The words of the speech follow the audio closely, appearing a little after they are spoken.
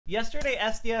Yesterday,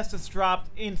 SDS just dropped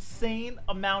insane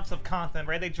amounts of content,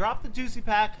 right? They dropped the Juicy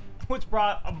Pack, which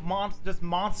brought just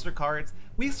monster cards.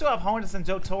 We still have Honus and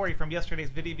Joe Torre from yesterday's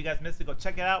video. If you guys missed it, go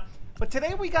check it out. But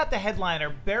today we got the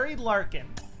headliner, Barry Larkin.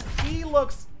 He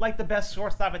looks like the best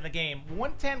shortstop in the game.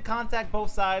 110 contact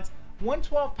both sides,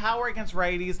 112 power against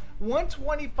righties,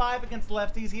 125 against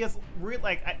lefties. He has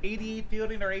like 88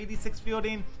 fielding or 86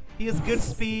 fielding. He has good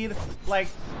speed. Like,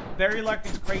 Barry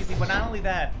Larkin's crazy, but not only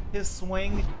that, his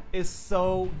swing is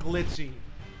so glitchy.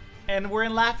 And we're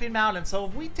in Laughing Mountain, so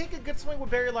if we take a good swing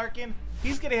with Barry Larkin,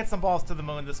 he's gonna hit some balls to the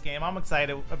moon this game. I'm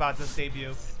excited about this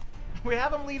debut. We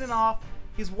have him leading off.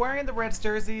 He's wearing the Reds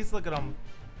jerseys. Look at him.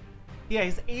 Yeah,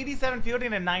 he's 87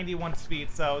 fielding and 91 speed,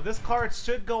 so this card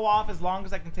should go off as long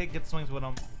as I can take good swings with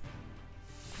him.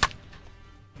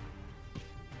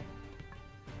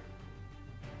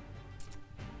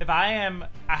 If I am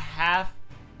a half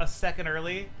a second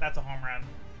early, that's a home run.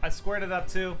 I squared it up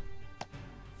too.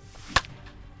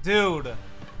 Dude,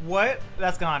 what?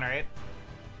 That's gone, right?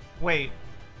 Wait.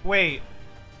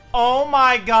 Oh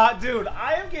my god, dude,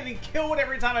 I am getting killed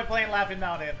every time I play in Laughing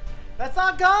Mountain. That's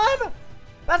not gone?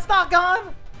 That's not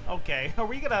gone? Okay, are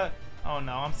we gonna... Oh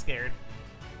no, I'm scared.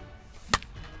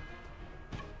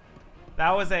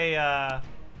 That was a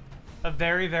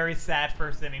very, very sad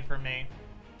first inning for me.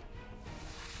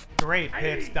 Great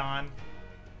pitch, Don.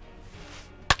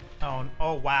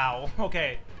 Oh wow.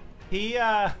 Okay. He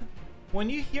when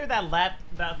you hear that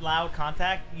loud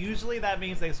contact, usually that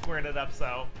means they squared it up,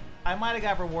 so I might have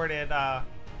got rewarded. The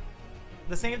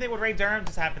same thing with Ray Durham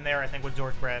just happened there, I think, with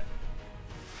George Brett.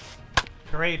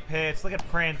 Great pitch. Look at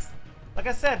Prince. Like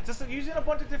I said, just using a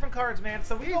bunch of different cards, man.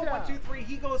 So we go 1, 2, 3.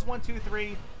 He goes 1, 2,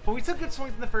 3. But we took good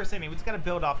swings in the first inning. We just got to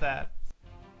build off that.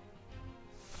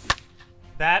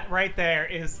 That right there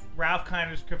is Ralph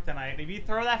Kiner's kryptonite. If you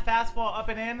throw that fastball up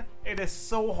and in, it is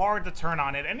so hard to turn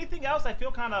on it. Anything else, I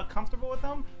feel kind of comfortable with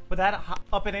them, but that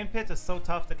up and in pitch is so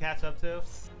tough to catch up to.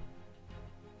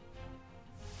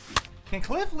 Can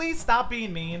Cliff Lee stop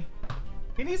being mean?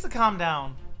 He needs to calm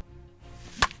down.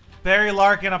 Barry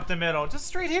Larkin up the middle. Just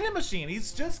straight hitting machine.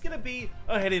 He's just going to be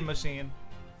a hitting machine.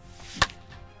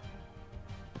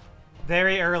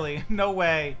 Very early. No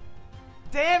way.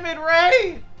 Damn it,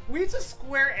 Ray! We just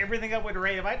square everything up with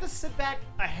Ray. If I just sit back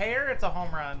a hair, it's a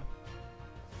home run.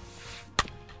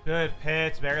 Good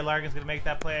pitch. Barry Larkin's going to make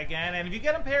that play again. And if you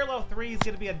get him parallel 3, he's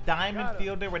going to be a diamond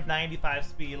fielder with 95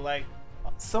 speed. Like,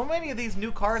 so many of these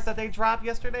new cards that they dropped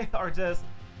yesterday are just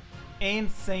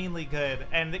insanely good.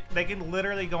 And they can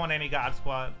literally go on any God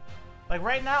squad. Like,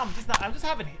 right now, I'm just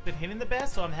haven't been hitting the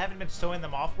best, so I haven't been showing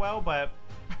them off well, but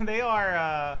they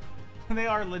are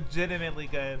legitimately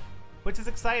good. Which is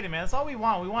exciting, man. That's all we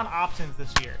want. We want options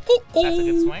this year. That's a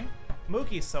good swing.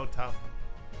 Mookie's so tough.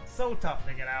 So tough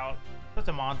to get out. Such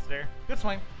a monster. Good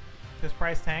swing. His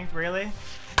price tanked, really?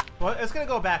 Well, it's going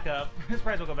to go back up. His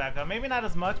price will go back up. Maybe not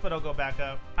as much, but it'll go back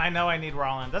up. I know I need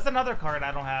Rollins. That's another card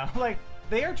I don't have. Like,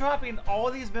 they are dropping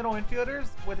all these middle infielders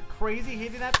with crazy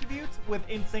hitting attributes with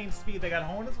insane speed. They got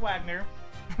Honus Wagner.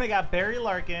 They got Barry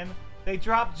Larkin. They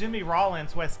dropped Jimmy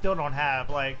Rollins, who I still don't have.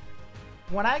 Like,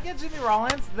 when I get Jimmy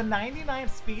Rollins, the 99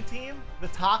 speed team, the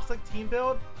toxic team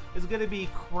build, is going to be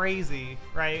crazy,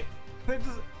 right?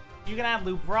 You can add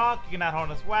Luke Brock, you can add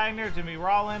Honus Wagner, Jimmy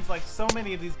Rollins. Like, so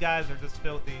many of these guys are just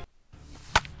filthy.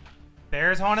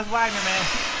 There's Honus Wagner, man.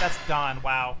 That's gone.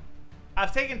 Wow.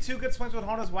 I've taken 2 good swings with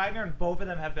Honus Wagner, and both of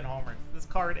them have been homers. This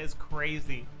card is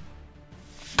crazy.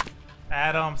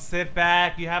 Adam, sit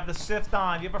back. You have the shift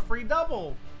on. You have a free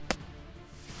double.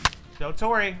 Joe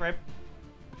Torre, right?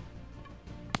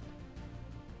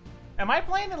 Am I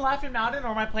playing in Laughing Mountain or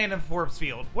am I playing in Forbes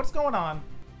Field? What's going on?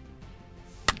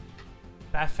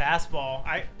 That fastball,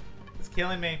 it's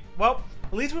killing me. Well,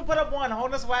 at least we put up one.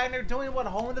 Honus Wagner doing what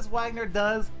Honus Wagner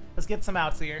does. Let's get some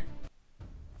outs here.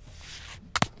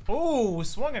 Ooh,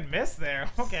 swung and missed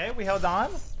there. Okay, we held on.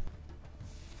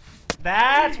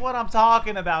 That's what I'm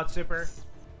talking about, Chipper.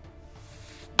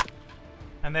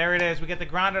 And there it is. We get the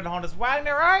grounder to Honus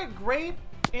Wagner. All right, great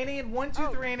inning. 1, 2,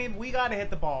 3 inning. We got to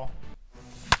hit the ball.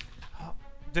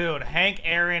 Dude, Hank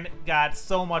Aaron got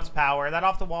so much power. That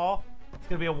off the wall, it's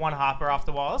going to be a one-hopper off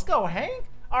the wall. Let's go, Hank.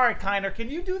 All right, Kiner, can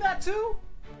you do that too?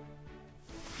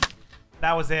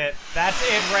 That was it. That's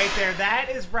it right there. That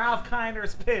is Ralph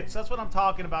Kiner's pitch. That's what I'm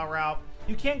talking about, Ralph.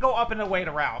 You can't go up and away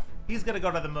to Ralph. He's going to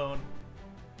go to the moon.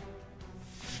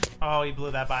 Oh, he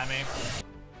blew that by me.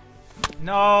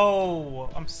 No,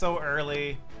 I'm so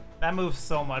early. That moves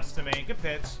so much to me. Good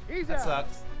pitch. That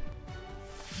sucks.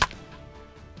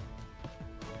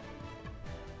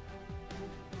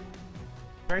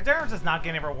 Ray Durham's just not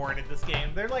getting rewarded this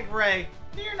game. They're like, Ray,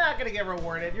 You're not gonna get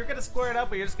rewarded. You're gonna square it up,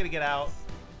 but you're just gonna get out.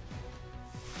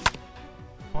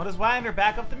 What is Wagner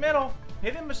back up the middle?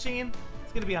 Hidden machine.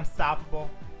 It's gonna be unstoppable.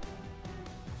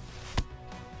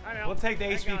 We'll take the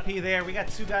HVP there. We got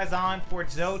 2 guys on for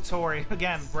Joe Torre.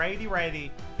 Again,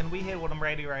 righty. Can we hit with him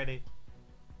righty?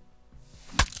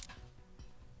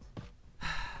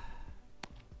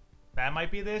 That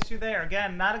might be the issue there.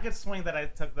 Again, not a good swing that I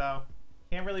took, though.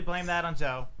 Can't really blame that on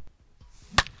Joe.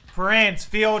 Prince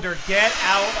Fielder, get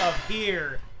out of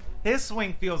here. His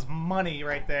swing feels money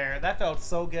right there. That felt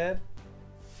so good.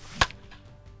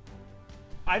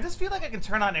 I just feel like I can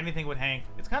turn on anything with Hank.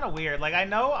 It's kind of weird. Like, I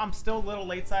know I'm still a little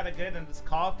late side of good in this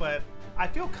call, but I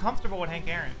feel comfortable with Hank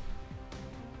Aaron.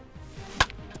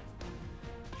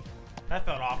 That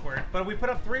felt awkward. But we put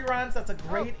up 3 runs. That's a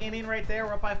great inning right there.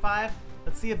 We're up by 5.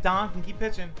 Let's see if Don can keep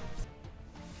pitching.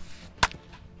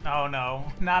 Oh,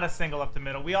 no. Not a single up the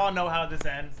middle. We all know how this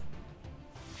ends.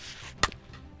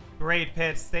 Great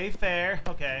pitch. Stay fair.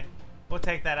 Okay. We'll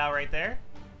take that out right there.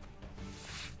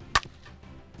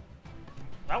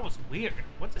 That was weird.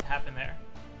 What just happened there?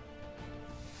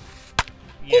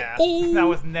 Yeah, that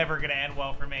was never going to end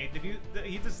well for me.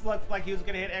 He just looked like he was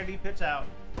going to hit any pitch out.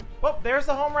 Well, there's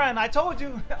the home run. I told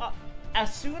you.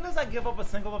 As soon as I give up a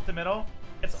single up the middle,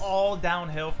 it's all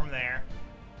downhill from there.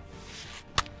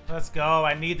 Let's go.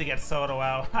 I need to get Soto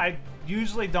out. I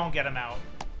usually don't get him out.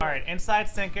 All right, inside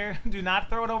sinker. Do not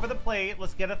throw it over the plate.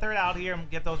 Let's get a third out here and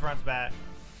get those runs back.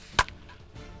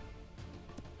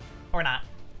 Or not.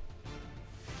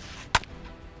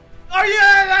 Oh,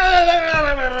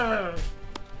 yeah!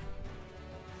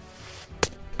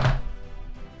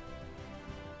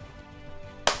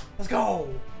 Let's go!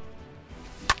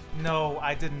 No,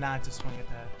 I did not just swing at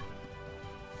that.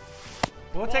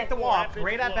 We'll take the walk.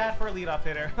 Great at bat for a leadoff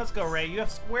hitter. Let's go, Ray. You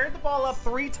have squared the ball up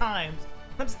 3 times.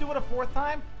 Let's do it a 4th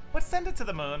time. Let's send it to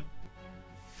the moon.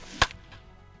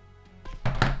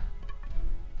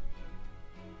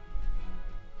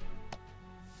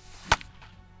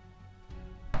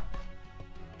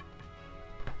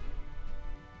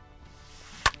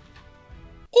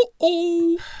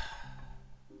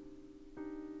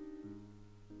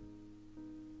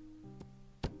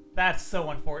 That's so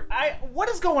unfortunate. What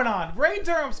is going on? Ray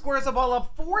Durham squares the ball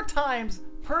up 4 times,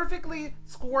 perfectly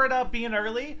scored up being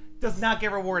early, does not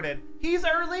get rewarded. He's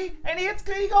early, and he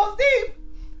goes deep!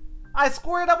 I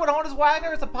squared up with Honus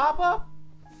Wagner as a pop-up?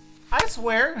 I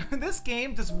swear, this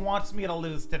game just wants me to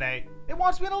lose today. It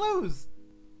wants me to lose.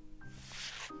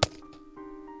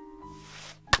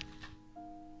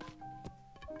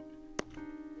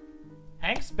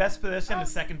 Hank's best position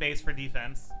is second base for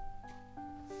defense.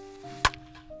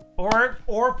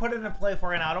 Or put it in play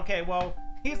for an out. Okay, well,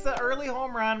 he's the early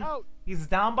home run. He's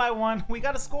down by 1. We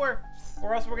gotta score,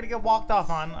 or else we're gonna get walked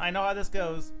off on. I know how this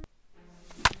goes.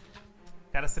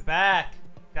 Gotta sit back.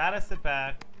 Gotta sit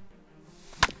back.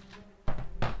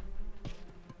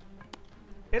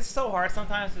 It's so hard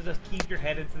sometimes to just keep your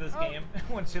head into this game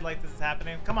when shit like this is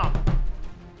happening. Come on.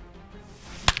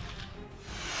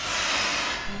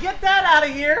 Get that out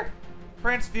of here!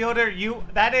 Prince Fielder,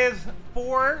 that is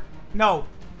 4... No,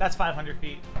 that's 500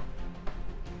 feet.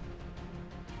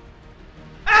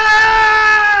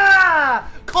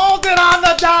 Ah! Called it on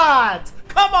the dot!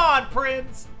 Come on,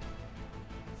 Prince!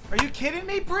 Are you kidding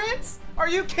me, Prince? Are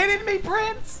you kidding me,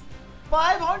 Prince?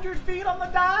 500 feet on the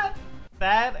dot?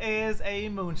 That is a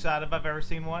moonshot if I've ever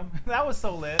seen one. That was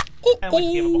so lit. And we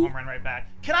just gave up a home run right back.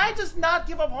 Can I just not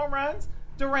give up home runs?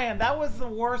 Duran, that was the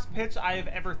worst pitch I have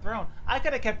ever thrown. I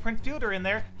could have kept Prince Fielder in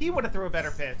there. He would have threw a better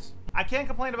pitch. I can't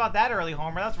complain about that early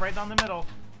homer. That's right down the middle.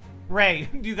 Ray,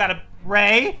 you gotta...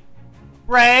 Ray?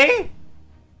 Ray?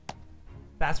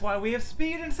 That's why we have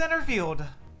speed in center field.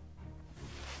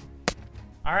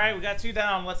 All right, we got 2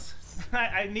 down. Let's...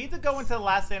 I need to go into the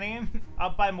last inning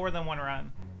up by more than 1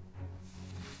 run.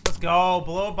 Let's go.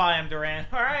 Blow by him, Duran.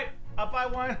 All right, up by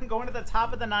 1. Going to the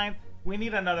top of the 9th. We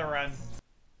need another run.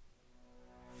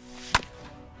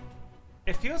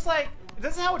 It feels like...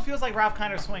 This is how it feels like Ralph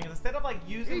Kiner swings. Instead of like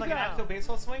using like an actual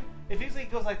baseball swing, it feels like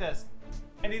he goes like this.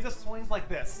 And he just swings like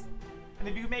this. And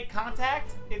if you make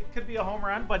contact, it could be a home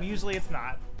run, but usually it's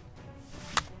not.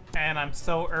 And I'm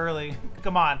so early.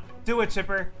 Come on. Do it,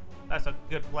 Chipper. That's a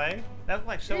good play. That was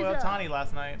like Shohei Ohtani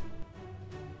last night.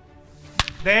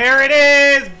 There it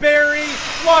is! Barry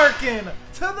Larkin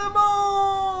to the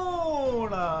moon!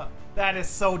 That is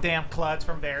so damn clutch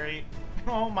from Barry.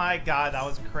 Oh my god, that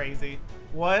was crazy.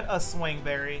 What a swing,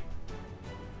 Barry.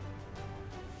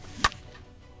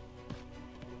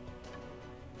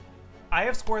 I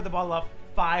have scored the ball up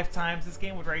 5 times this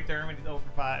game with Ray Durham, and he's 0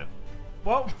 for 5.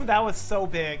 Well, that was so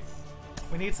big.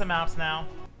 We need some outs now.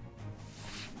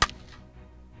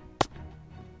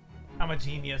 I'm a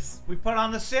genius. We put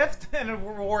on the shift and it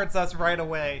rewards us right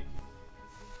away.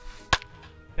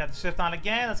 Got the shift on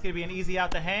again. That's gonna be an easy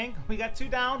out to Hank. We got 2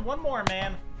 down. 1 more,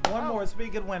 man. 1 more. This will be a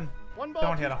good win.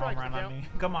 Don't hit a home run on me.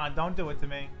 Come on, don't do it to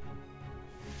me.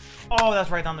 Oh, that's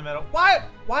right down the middle. Why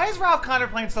is Ralph Connor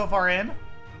playing so far in?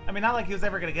 I mean, not like he was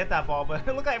ever gonna get that ball, but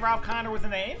it looked like Ralph Connor was in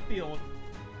the infield.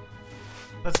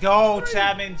 Let's go,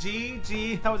 Chapman.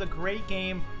 GG. That was a great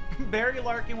game. Barry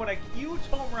Larkin with a huge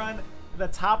home run at the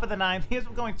top of the 9th. He is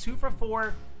going 2 for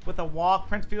 4 with a walk.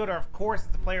 Prince Fielder, of course, is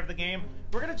the player of the game.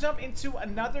 We're going to jump into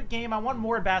another game. I want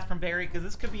more bats from Barry because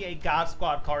this could be a God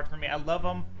Squad card for me. I love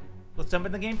him. Let's jump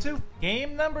into game 2.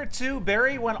 Game number 2.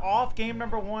 Barry went off game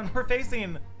number 1. We're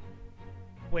facing...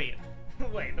 Wait,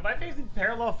 am I facing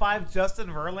parallel 5 Justin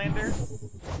Verlander?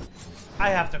 I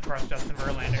have to crush Justin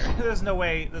Verlander. There's no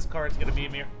way this card's gonna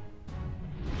beat me.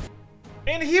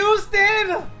 In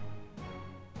Houston!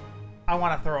 I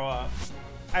want to throw up.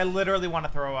 I literally want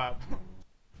to throw up.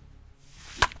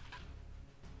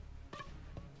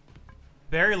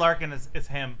 Barry Larkin is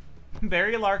him.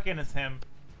 Barry Larkin is him.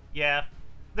 Yeah.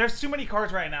 There's too many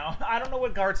cards right now. I don't know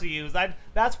what cards to use.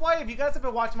 That's why if you guys have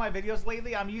been watching my videos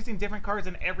lately, I'm using different cards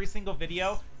in every single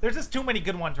video. There's just too many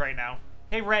good ones right now.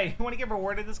 Hey Ray, you want to get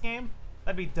rewarded this game?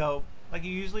 That'd be dope. Like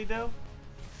you usually do.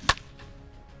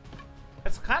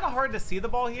 It's kind of hard to see the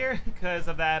ball here because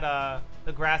of that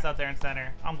the grass out there in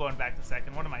center. I'm going back to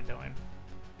second. What am I doing?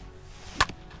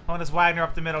 Honus Wagner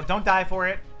up the middle. Don't die for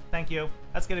it. Thank you.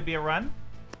 That's going to be a run.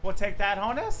 We'll take that,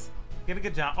 Honus. Get a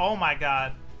good jump. Oh my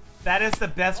god. That is the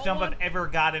best jump I've ever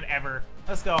gotten ever.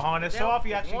 Let's go, Honus. Show off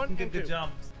you actually can get good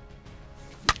jumps.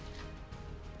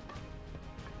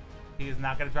 He is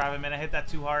not going to drive him in. I hit that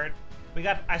too hard.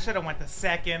 I should have went to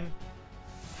second.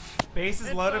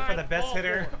 Bases loaded for the best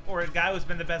hitter, or a guy who's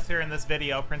been the best hitter in this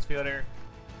video, Prince Fielder.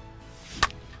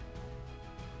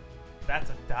 That's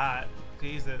a dot.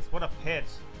 Jesus, what a pitch.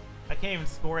 I can't even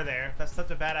score there. That's such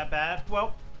a bad at bat.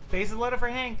 Well, bases loaded for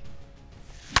Hank.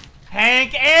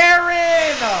 Hank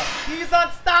Aaron! He's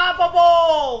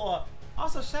unstoppable!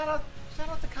 Also, shout out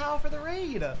to Kyle for the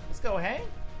raid. Let's go, Hank.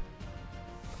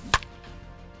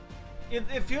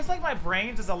 It feels like my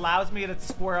brain just allows me to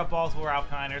square up balls with Ralph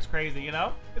Kiner. It's crazy, you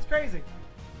know? It's crazy.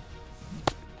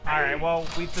 Alright, well,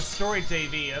 we destroyed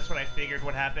JV. That's what I figured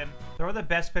would happen. Throw the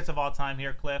best pitch of all time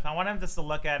here, Cliff. I want him just to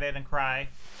look at it and cry.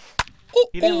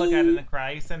 He didn't look at it and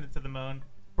cry. He sent it to the moon.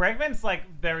 Bregman's, like,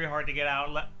 very hard to get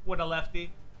out with a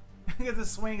lefty. Because his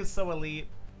swing is so elite.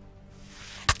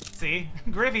 See?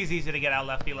 Griffey's easy to get out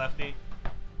lefty-lefty.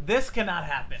 This cannot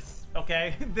happen,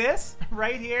 okay? This,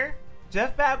 right here,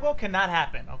 Jeff Bagwell cannot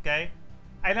happen, okay?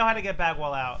 I know how to get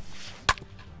Bagwell out.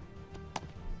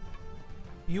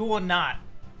 You will not.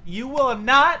 You will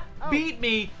not beat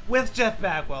me with Jeff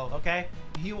Bagwell, okay?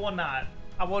 You will not.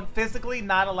 I will physically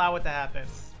not allow it to happen.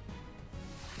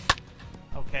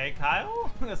 Okay,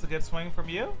 Kyle. That's a good swing from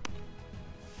you.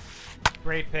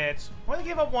 Great pitch. Only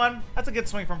gave up 1. That's a good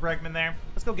swing from Bregman there.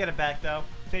 Let's go get it back, though.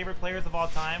 Favorite players of all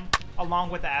time, along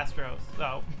with the Astros.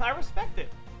 So, I respect it.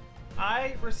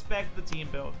 I respect the team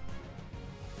build.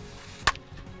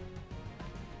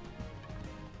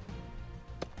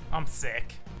 I'm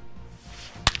sick.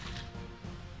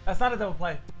 That's not a double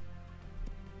play.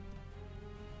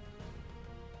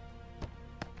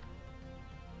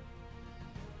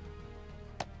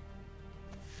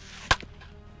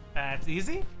 That's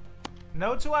easy.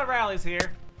 No 2-out rallies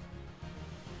here.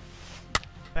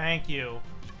 Thank you.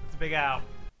 It's a big out.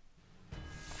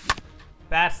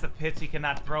 That's the pitch he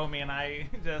cannot throw me, and I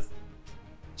just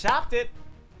chopped it.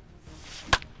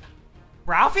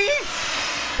 Ralphie?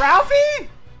 Ralphie?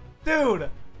 Dude,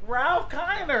 Ralph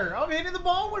Kiner. I'm hitting the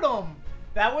ball with him.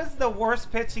 That was the worst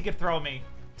pitch he could throw me.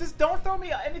 Just don't throw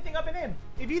me anything up and in.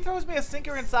 If he throws me a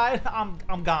sinker inside,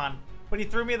 I'm gone. But he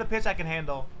threw me the pitch I can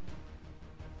handle.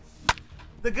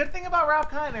 The good thing about Ralph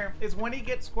Kiner is when he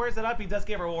squares it up, he does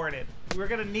get rewarded. We're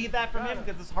going to need that from him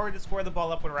because it's hard to square the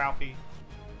ball up with Ralphie.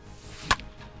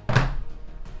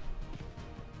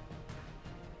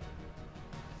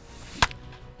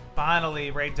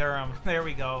 Finally, Ray Durham. There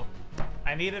we go.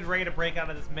 I needed Ray to break out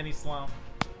of this mini slump.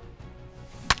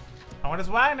 Honus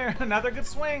Wagner. Another good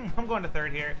swing. I'm going to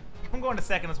third here. I'm going to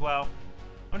second as well.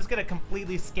 I'm just going to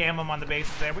completely scam him on the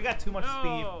bases there. We got too much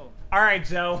speed. All right,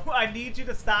 Joe. I need you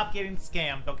to stop getting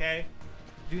scammed, okay?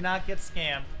 Do not get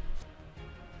scammed.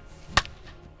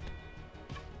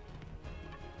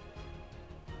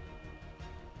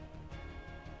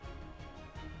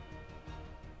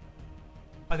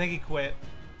 I think he quit.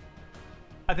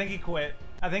 I think he quit.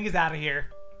 I think he's out of here.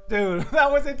 Dude, that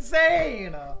was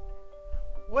insane.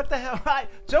 What the hell?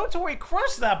 Joe Torre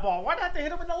crushed that ball. Why'd I have to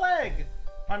hit him in the leg?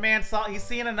 My man saw, he's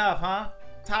seen enough, huh?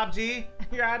 Top G,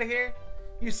 you're out of here?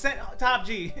 You sent, Top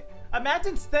G,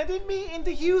 imagine sending me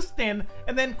into Houston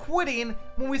and then quitting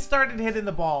when we started hitting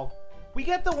the ball. We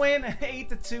get the win,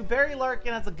 8-2. Barry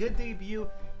Larkin has a good debut.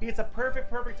 He gets a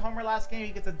perfect homer last game.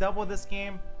 He gets a double this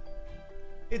game.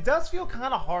 It does feel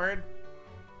kind of hard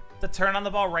to turn on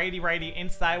the ball righty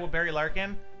inside with Barry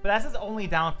Larkin, but that's his only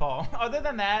downfall. Other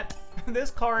than that, this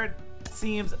card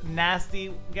seems nasty.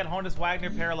 We got Honus Wagner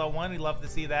parallel 1. We'd love to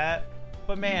see that.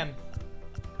 But man,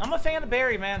 I'm a fan of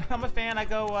Barry, man. I'm a fan. I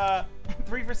go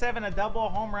 3 for 7, a double, a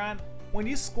home run. When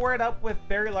you square it up with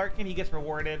Barry Larkin, he gets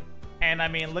rewarded. And I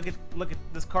mean, look at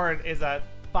this card is a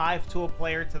 5-tool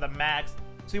player to the max.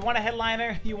 So you want a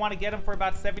headliner, you want to get him for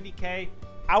about 70K.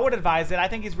 I would advise it. I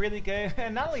think he's really good.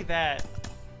 And not only that,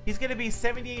 he's going to be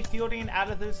 78 fielding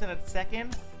out of this at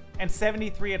second and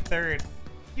 73 at third.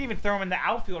 You can even throw him in the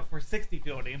outfield for 60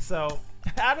 fielding. So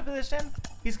out of position,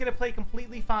 he's going to play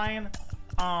completely fine.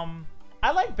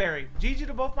 I like Barry. GG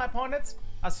to both my opponents.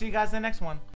 I'll see you guys in the next one.